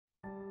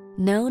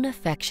Known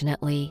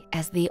affectionately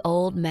as the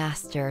Old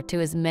Master to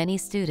his many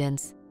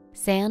students,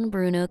 San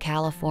Bruno,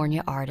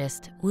 California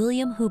artist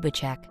William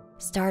Hubacek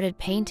started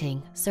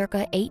painting circa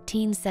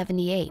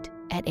 1878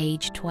 at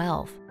age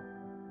 12.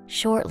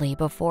 Shortly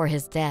before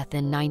his death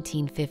in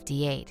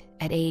 1958,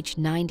 at age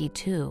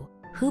 92,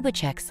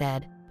 Hubacek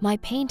said, "My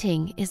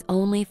painting is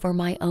only for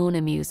my own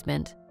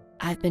amusement.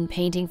 I've been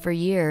painting for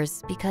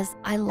years because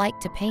I like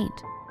to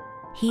paint."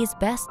 He is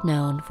best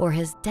known for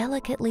his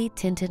delicately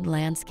tinted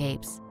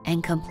landscapes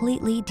and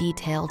completely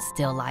detailed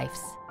still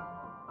lifes.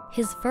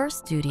 His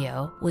first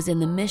studio was in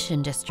the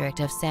Mission District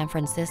of San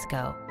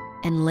Francisco,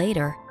 and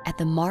later at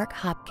the Mark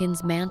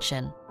Hopkins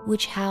Mansion,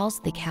 which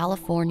housed the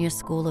California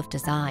School of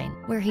Design,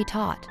 where he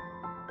taught.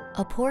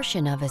 A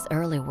portion of his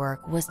early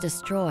work was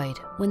destroyed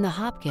when the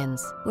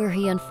Hopkins, where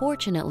he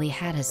unfortunately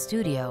had his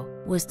studio,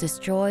 was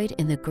destroyed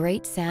in the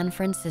Great San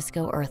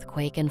Francisco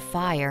earthquake and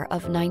fire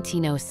of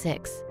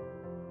 1906.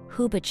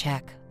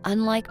 Hubacek,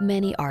 unlike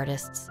many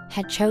artists,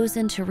 had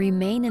chosen to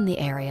remain in the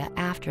area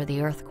after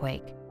the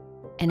earthquake.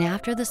 And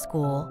after the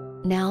school,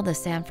 now the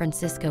San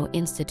Francisco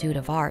Institute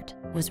of Art,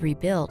 was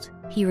rebuilt,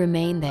 he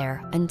remained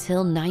there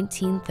until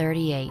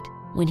 1938,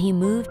 when he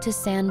moved to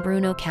San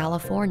Bruno,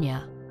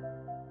 California.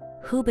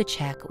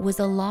 Hubacek was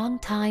a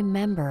longtime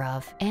member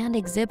of and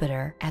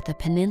exhibitor at the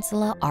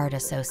Peninsula Art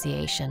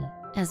Association,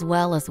 as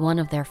well as one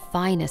of their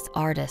finest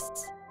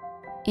artists.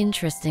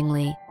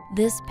 Interestingly,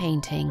 this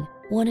painting,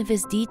 one of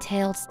his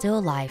detailed still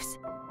lifes,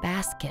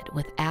 Basket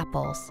with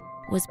Apples,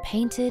 was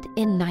painted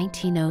in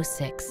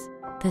 1906,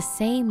 the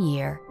same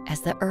year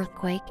as the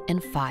earthquake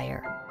and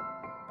fire.